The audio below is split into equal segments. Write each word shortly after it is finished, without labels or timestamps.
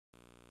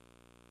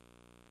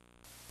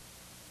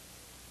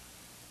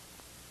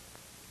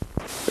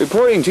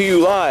Reporting to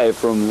you live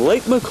from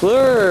Lake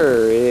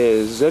McClure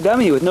is a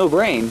dummy with no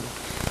brain.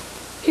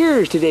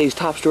 Here's today's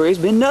top story. Has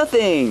been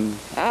nothing.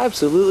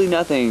 Absolutely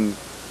nothing.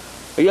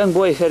 A young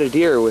boy fed a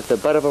deer with the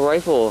butt of a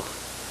rifle.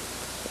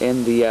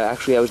 And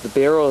actually that was the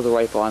barrel of the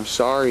rifle. I'm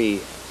sorry.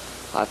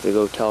 I'll have to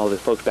go tell the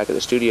folks back at the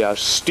studio how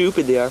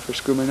stupid they are for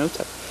screwing my notes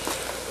up.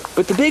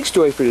 But the big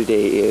story for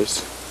today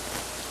is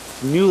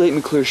new Lake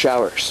McClure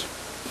showers.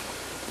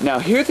 Now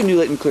here at the new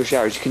Lake McClure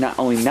showers, you can not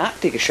only not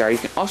take a shower, you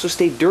can also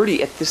stay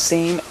dirty at the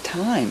same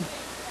time.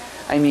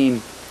 I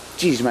mean,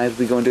 geez, you might as well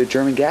be going to a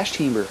German gas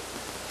chamber.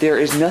 There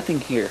is nothing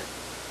here.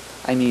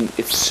 I mean,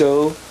 it's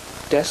so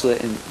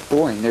desolate and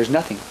boring. There's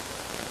nothing.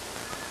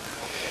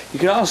 You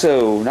can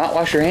also not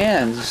wash your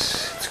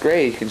hands. It's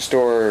great. You can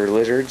store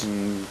lizards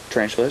and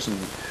tarantulas and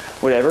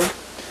whatever.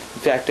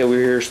 In fact,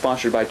 we're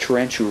sponsored by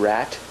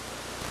Taranturat,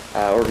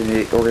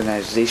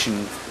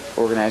 organization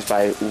organized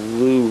by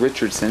Lou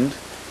Richardson.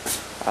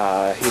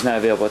 He's not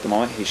available at the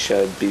moment. He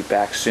should be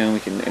back soon. We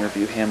can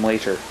interview him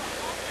later.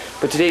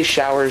 But today's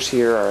showers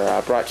here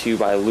are brought to you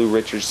by Lou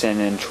Richardson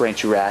and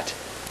Taranturat.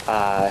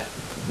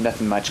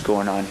 Nothing much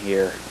going on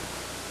here.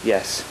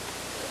 Yes.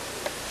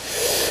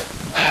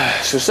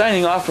 So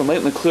signing off from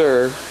Lake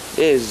McClure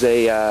is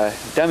a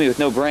dummy with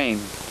no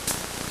brain.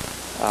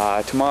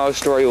 Tomorrow's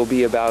story will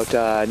be about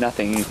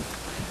nothing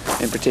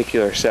in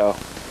particular. So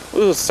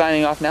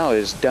signing off now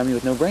is dummy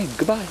with no brain.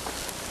 Goodbye.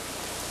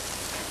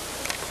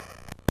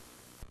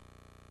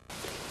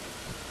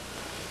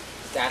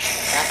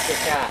 That's the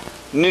cat.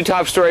 New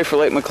top story for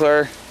Lake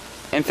McClure: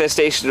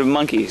 infestation of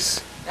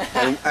monkeys.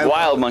 And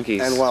Wild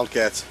monkeys. And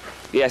wildcats.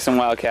 Yes, and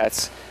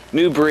wildcats.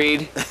 New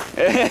breed.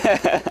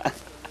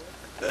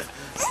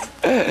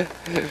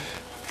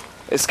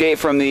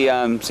 Escaped from the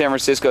San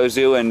Francisco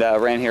Zoo and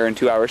ran here in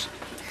 2 hours.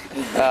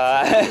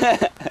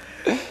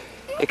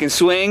 It can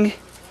swing,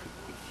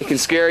 it can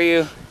scare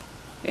you,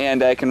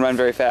 and it can run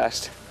very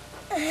fast.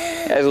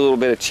 It has a little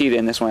bit of cheetah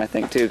in this one, I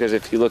think, too, because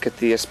if you look at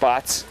the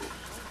spots.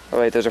 Oh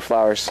wait, those are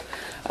flowers.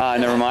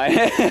 Never mind.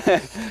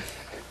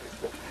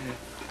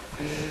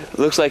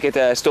 Looks like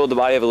it stole the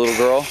body of a little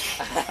girl.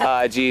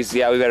 Geez,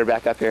 yeah, we better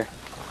back up here.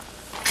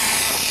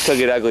 Could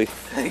get ugly.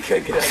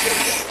 Could get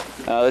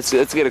ugly.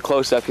 Let's get a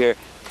close up here.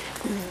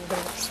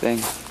 This thing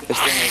is,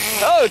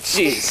 oh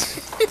jeez.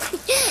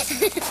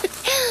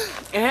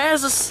 It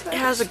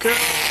has a girl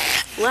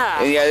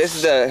laugh. Yeah, this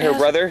is her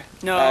brother.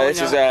 No, this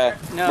is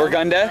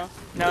Burgunda.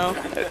 No.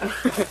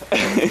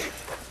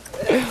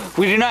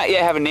 We do not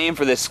yet have a name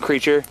for this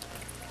creature.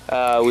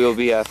 We will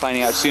be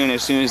finding out soon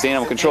as the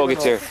animal control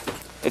gets here.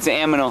 It's an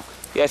aminal.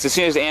 Yes, as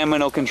soon as the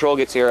animal control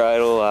gets here,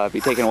 it'll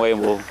be taken away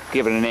and we'll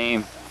give it a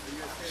name.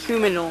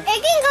 Humanal. It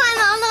can climb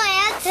all the way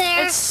up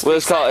there. We'll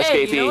just call it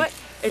Escapee. You know what?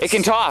 It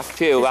can talk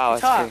too. Wow,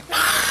 talk.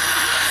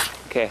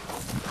 Okay.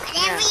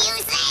 Whatever you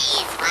say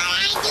is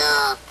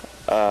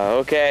what I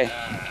Okay.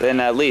 Then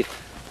leave.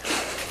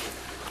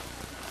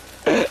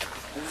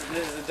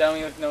 This is a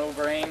dummy with no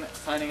brain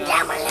signing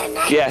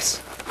off.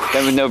 Yes.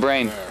 Dummy with no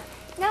brain. do.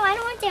 No, I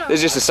don't want to. This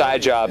is just a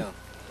side job.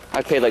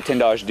 I paid like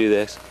 $10 to do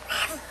this.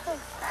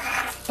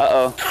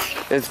 Uh-oh.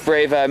 This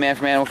brave man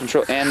from animal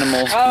control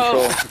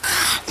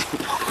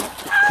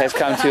has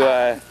come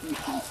to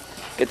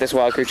get this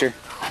wild creature.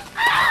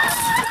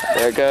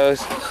 There it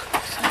goes.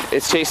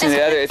 It's chasing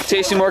the other. It's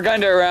chasing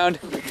Morgunda around.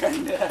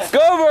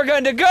 Go,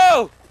 Morgunda,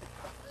 go!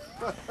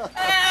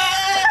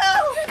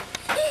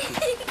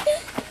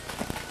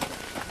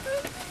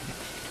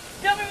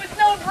 Dummy with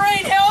no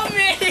brain, help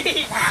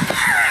me!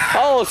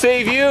 I'll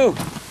save you.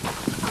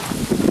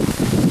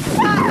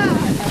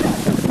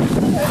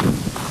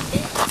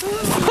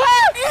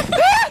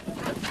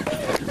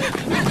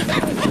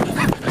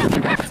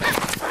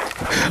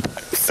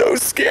 I'm so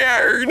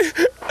scared.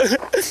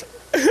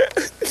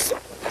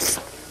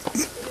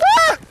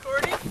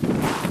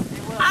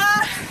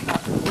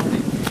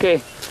 Okay.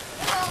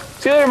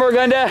 See you later,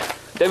 Morgunda.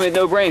 Dummy with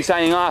no brain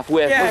signing off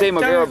with Jose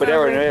Madero,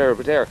 Badero,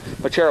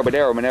 Machero,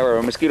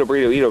 Badero, Mosquito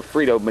Burrito,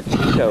 Frito,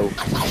 Machito.